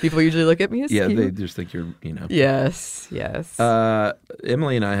that. People usually look at me as cute. They just think you're, Yes.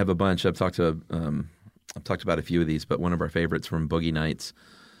 Emily and I have a bunch. I've talked about a few of these, but one of our favorites from Boogie Nights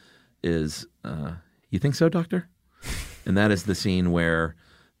is, "You think so, Doctor?" And that is the scene where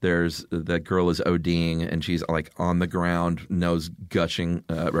that girl is ODing and she's like on the ground, nose gushing,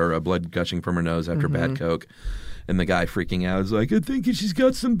 or blood gushing from her nose after bad coke. And the guy freaking out is like, "I think she's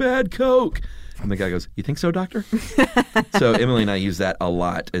got some bad coke." And the guy goes, "You think so, Doctor?" So Emily and I use that a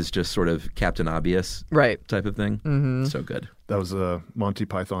lot as just sort of Captain Obvious type of thing. Mm-hmm. So good. That was Monty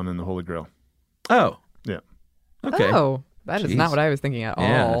Python and the Holy Grail. Oh. Yeah. Okay. Oh, that is not what I was thinking at all.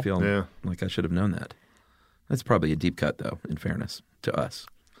 Yeah, I feel like I should have known that. That's probably a deep cut, though, in fairness to us.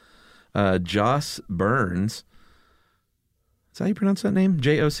 Joss Burns. Is that how you pronounce that name?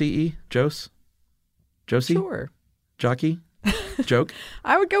 Joce? Josie? Sure. Jockey? Joke?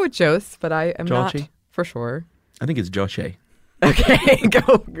 I would go with Jose, but I am not for sure. I think it's Joshe. Okay,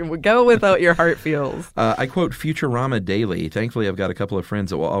 go with what your heart feels. I quote Futurama daily. Thankfully, I've got a couple of friends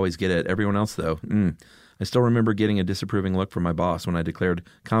that will always get it. Everyone else, though, I still remember getting a disapproving look from my boss when I declared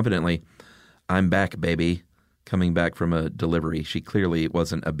confidently, "I'm back, baby," coming back from a delivery. She clearly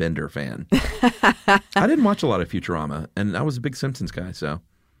wasn't a Bender fan. I didn't watch a lot of Futurama, and I was a big Simpsons guy, so.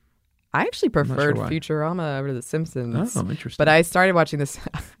 I actually preferred Futurama over The Simpsons. Oh, interesting. But I started watching this.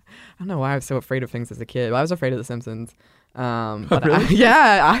 I don't know why I was so afraid of things as a kid. I was afraid of The Simpsons. But really?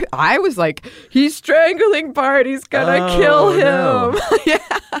 I was like, he's strangling Bart. He's gonna kill him. No. Yeah.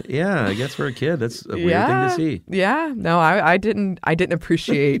 Yeah, I guess for a kid, that's a weird thing to see. Yeah. No, I didn't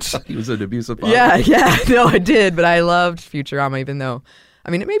appreciate. He was an abusive father. Yeah. No, I did, but I loved Futurama, even though, I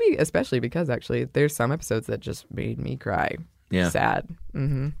mean, it may be especially because actually there's some episodes that just made me cry. Yeah. Sad.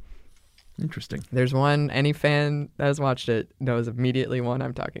 Mm-hmm. Interesting. There's one, any fan that has watched it knows immediately one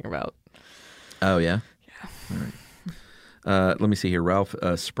I'm talking about. Oh, yeah? Yeah. All right. Let me see here. Ralph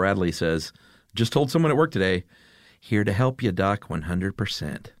Spradley says, "Just told someone at work today, here to help you, Doc,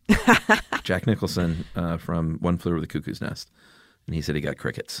 100%. Jack Nicholson from One Flew Over the Cuckoo's Nest. And he said he got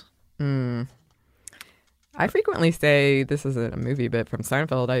crickets. I frequently say, this isn't a movie, but from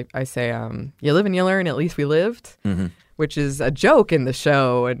Seinfeld, I say, you live and you learn, at least we lived, which is a joke in the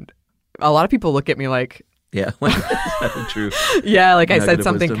show. And a lot of people look at me like, yeah, like, is that true? Yeah, like I said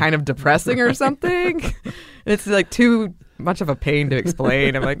something kind of depressing or something. It's like too much of a pain to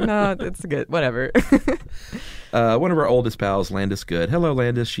explain. I'm like, no, it's good, whatever. One of our oldest pals, Landis Good. Hello,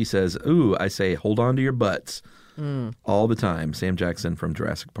 Landis. She says, "Ooh," I say, "hold on to your butts." All the time. Sam Jackson from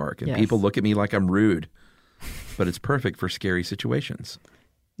Jurassic Park. And people look at me like I'm rude, but it's perfect for scary situations.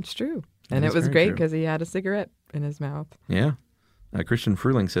 It's true. And it was great because he had a cigarette in his mouth. Yeah. Christian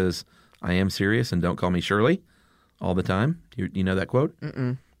Fruling says, "I am serious and don't call me Shirley," all the time. You know that quote?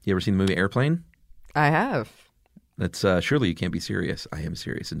 Mm-mm. You ever seen the movie Airplane? I have. That's Surely You Can't Be Serious. I am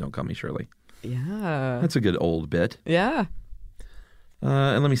serious and don't call me Shirley. Yeah. That's a good old bit. Yeah.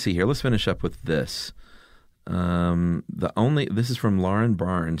 And let me see here. Let's finish up with this. This is from Lauren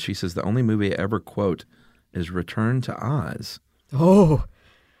Barnes. She says the only movie I ever quote is Return to Oz. Oh.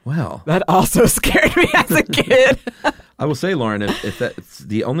 Well. That also scared me as a kid. I will say, Lauren, if that's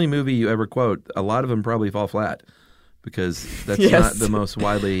the only movie you ever quote, a lot of them probably fall flat because that's not the most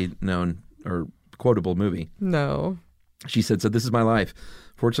widely known or quotable movie. No. She said, so this is my life.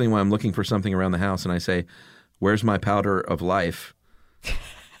 Fortunately, when I'm looking for something around the house and I say, where's my powder of life?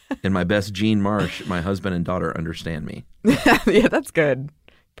 In my best Gene Marsh, my husband and daughter understand me. Yeah, that's good.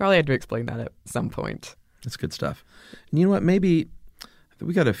 Probably had to explain that at some point. That's good stuff. And you know what? Maybe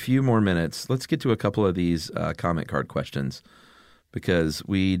we got a few more minutes. Let's get to a couple of these comment card questions because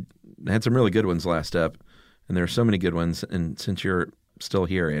we had some really good ones last up, and there are so many good ones. And since you're still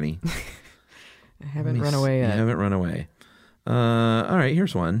here, Annie. I haven't run away yet. You haven't run away. All right,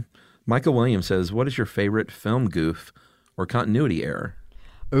 here's one. Michael Williams says, what is your favorite film goof or continuity error?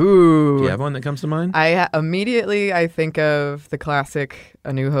 Ooh. Do you have one that comes to mind? Immediately I think of the classic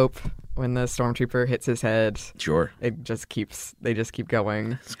A New Hope when the stormtrooper hits his head. Sure. They just keep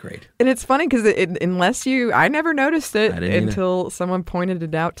going. That's great. And it's funny because I never noticed it until someone pointed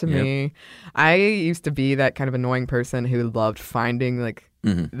it out to me. I used to be that kind of annoying person who loved finding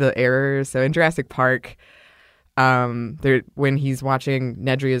the errors. So in Jurassic Park, when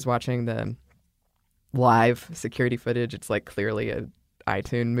Nedry is watching the live security footage, it's like clearly a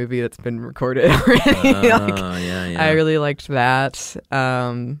iTunes movie that's been recorded already. I really liked that.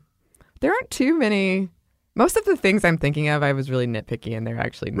 There aren't too many. Most of the things I'm thinking of, I was really nitpicky, and they're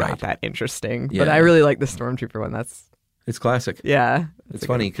actually not that interesting. Yeah. But I really like the Stormtrooper one. It's classic. Yeah. It's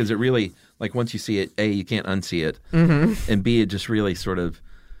funny because it really, once you see it, A, you can't unsee it. Mm-hmm. And B, it just really sort of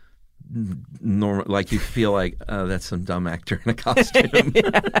normal, you feel like, oh, that's some dumb actor in a costume.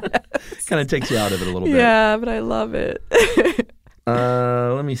 Kind of takes you out of it a little bit. Yeah, but I love it.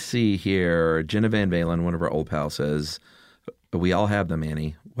 Let me see here. Jenna Van Valen, one of our old pals, says, we all have them,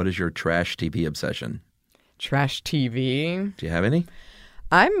 Annie. What is your trash TV obsession? Trash TV? Do you have any?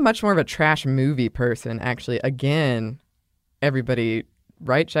 I'm much more of a trash movie person, actually. Again, everybody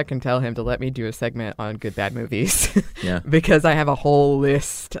write Check and tell him to let me do a segment on good bad movies. Yeah. Because I have a whole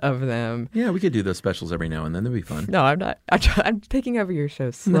list of them. Yeah, we could do those specials every now and then. That'd be fun. No, I'm not. I'm taking over your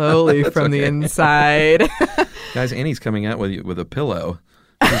show slowly from the inside. Guys, Annie's coming out with a pillow.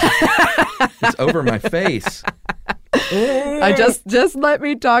 It's over my face. Just let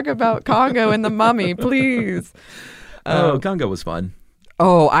me talk about Congo and the Mummy, please. Congo was fun.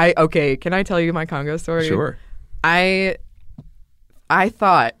 Okay. Can I tell you my Congo story? Sure. I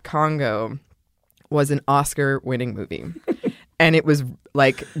thought Congo was an Oscar-winning movie, and it was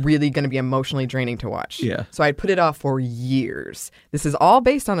really going to be emotionally draining to watch. Yeah. So I put it off for years. This is all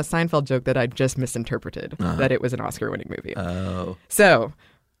based on a Seinfeld joke that I just misinterpreted, that it was an Oscar-winning movie. Oh. So,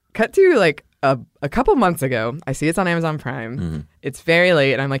 cut to a couple months ago, I see it's on Amazon Prime. Mm-hmm. It's very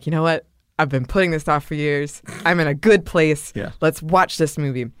late, and I'm like, you know what? I've been putting this off for years. I'm in a good place. Yeah. Let's watch this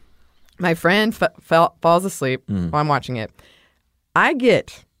movie. My friend falls asleep while I'm watching it. I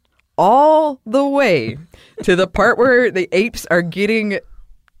get all the way to the part where the apes are getting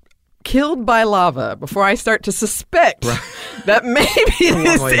killed by lava before I start to suspect that maybe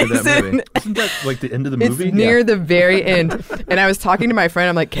this isn't. Isn't that the end of the movie? It's near the very end. And I was talking to my friend.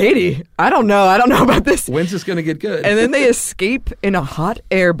 I'm like, Katie, I don't know about this. When's this going to get good? And then they escape in a hot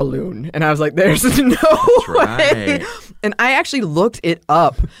air balloon. And I was like, there's no way. And I actually looked it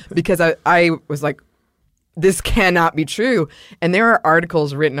up because I was like, this cannot be true. And there are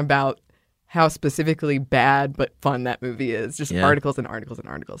articles written about how specifically bad but fun that movie is. Just articles and articles and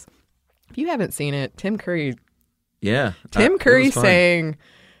articles. If you haven't seen it, Tim Curry. Yeah. Tim Curry saying,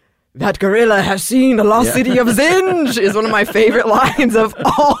 that gorilla has seen the lost city of Zinj is one of my favorite lines of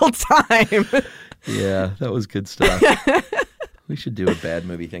all time. Yeah, that was good stuff. We should do a bad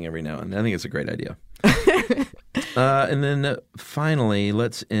movie thing every now and then. I think it's a great idea. And then finally,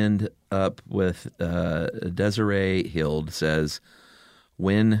 let's end up with Desiree Hild says,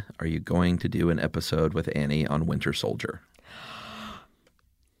 when are you going to do an episode with Annie on Winter Soldier?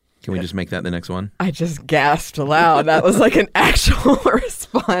 Can we just make that the next one? I just gasped aloud. That was an actual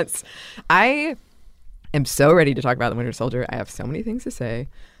response. I am so ready to talk about the Winter Soldier. I have so many things to say.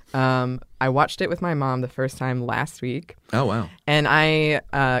 I watched it with my mom the first time last week. Oh, wow. And I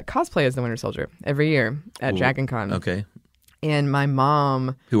cosplay as the Winter Soldier every year at Dragon Con. Okay. And my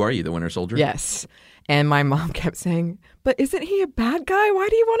mom... Who are you, the Winter Soldier? Yes. And my mom kept saying, but isn't he a bad guy? Why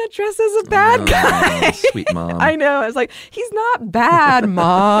do you want to dress as a bad guy? Sweet mom. I know. I was like, he's not bad,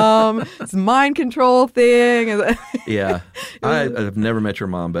 Mom. It's a mind control thing. Yeah. I've never met your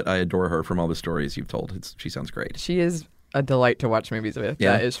mom, but I adore her from all the stories you've told. She sounds great. She is a delight to watch movies with.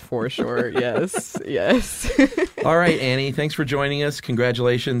 Yeah. That is for sure. Yes. Yes. All right, Annie, thanks for joining us.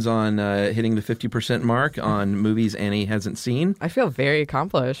 Congratulations on hitting the 50% mark on movies Annie hasn't seen. I feel very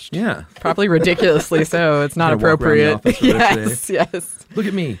accomplished. Yeah. Probably ridiculously so. It's not appropriate. Yes. Yes. Look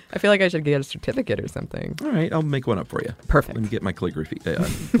at me. I feel like I should get a certificate or something. All right, I'll make one up for you. Perfect. Let me get my calligraphy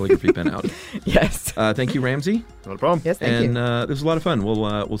pen out. Yes. Thank you, Ramsey. Not a problem. Yes, thank you. And this was a lot of fun.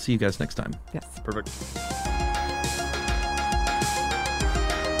 We'll see you guys next time. Yes. Perfect.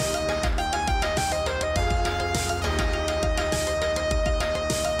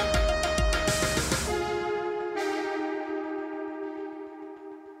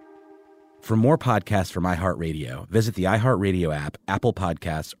 For more podcasts from iHeartRadio, visit the iHeartRadio app, Apple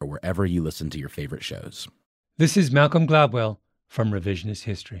Podcasts, or wherever you listen to your favorite shows. This is Malcolm Gladwell from Revisionist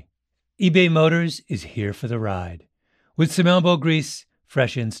History. eBay Motors is here for the ride. With some elbow grease,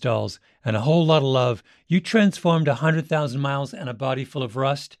 fresh installs, and a whole lot of love, you transformed 100,000 miles and a body full of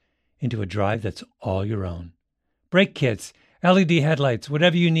rust into a drive that's all your own. Brake kits, LED headlights,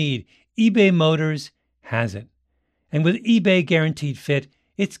 whatever you need, eBay Motors has it. And with eBay Guaranteed Fit,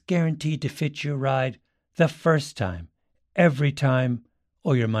 it's guaranteed to fit your ride the first time, every time,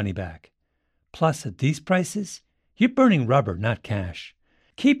 or your money back. Plus, at these prices, you're burning rubber, not cash.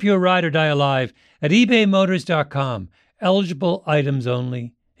 Keep your ride or die alive at ebaymotors.com. Eligible items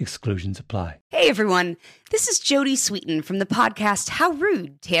only. Exclusions apply. Hey everyone, this is Jodie Sweetin from the podcast How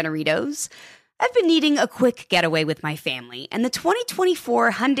Rude, Tanneritos. I've been needing a quick getaway with my family, and the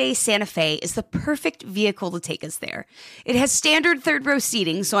 2024 Hyundai Santa Fe is the perfect vehicle to take us there. It has standard third-row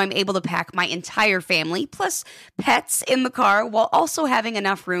seating, so I'm able to pack my entire family, plus pets, in the car, while also having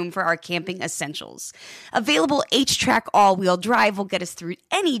enough room for our camping essentials. Available H-Track all-wheel drive will get us through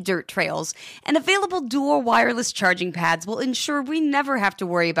any dirt trails, and available dual wireless charging pads will ensure we never have to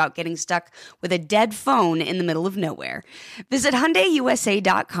worry about getting stuck with a dead phone in the middle of nowhere. Visit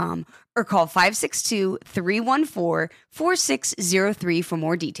HyundaiUSA.com or call 562-314-4603 for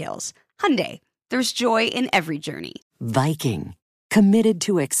more details. Hyundai, there's joy in every journey. Viking, committed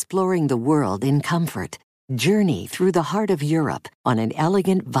to exploring the world in comfort. Journey through the heart of Europe on an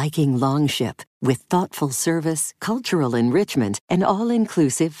elegant Viking longship with thoughtful service, cultural enrichment, and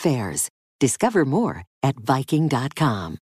all-inclusive fares. Discover more at Viking.com.